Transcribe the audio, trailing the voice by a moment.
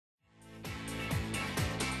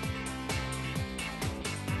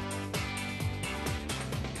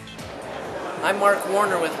I'm Mark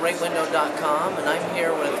Warner with RightWindow.com, and I'm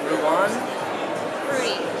here with Rhuan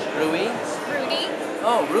Rudy. Rudy. Rudy.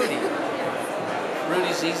 Oh, Rudy.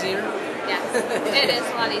 Rudy's easier? Yes, it is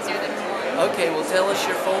a lot easier than Rhuan. Okay, well tell us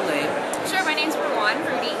your full name. Sure, my name's Rhuan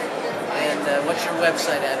Rudy. And what's your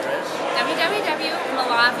website address?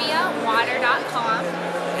 www.malaviawater.com.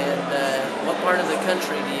 And what part of the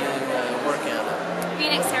country do you work out of?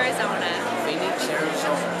 Phoenix, Arizona. Phoenix,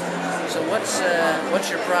 Arizona. So what's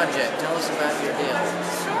your project? Tell us about your deal.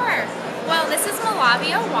 Sure. Well, this is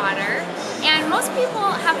Malavia Water, and most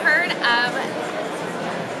people have heard of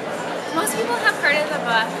the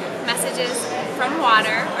book Messages from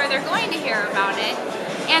Water, or they're going to hear about it.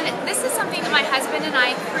 And this is something that my husband and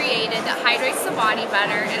I created that hydrates the body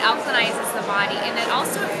better, it alkalinizes the body, and it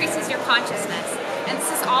also increases your consciousness. And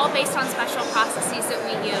this is all based on special processes that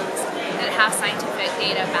we use that have scientific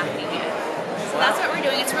data backing it. So that's what we're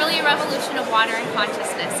doing. It's really a revolution of water and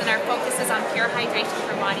consciousness, and our focus is on pure hydration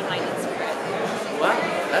for body, mind, and spirit. Wow,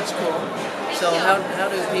 that's cool. So how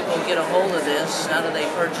do people get a hold of this? How do they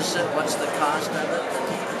purchase it? What's the cost of it?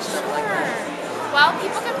 And stuff like that. Well,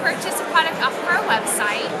 people can purchase a product off of our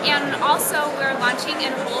website, and also we're launching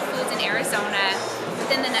in Whole Foods in Arizona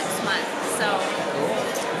within the next month. So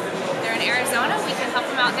if they're in Arizona, we can help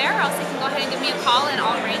them out there, or else they can go ahead and give me a call and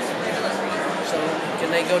I'll arrange for delivery. So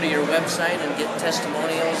can they go to your website and get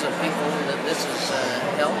testimonials of people that this has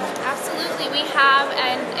helped? Absolutely. We have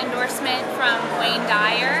an endorsement from Wayne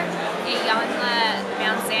Dyer, Iyanla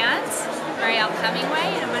Vanzant, Marielle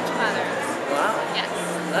Hemingway, and a bunch of others. Wow. Yes.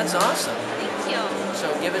 That's awesome. Thank you. So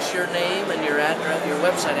give us your name and your address, your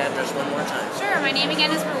website address one more time. Sure. My name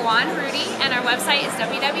again is Rhuan Rudy, and our website is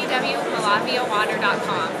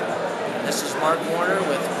www.malaviawater.com. This is Mark Warner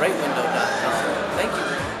with RightWindow.com. Thank you.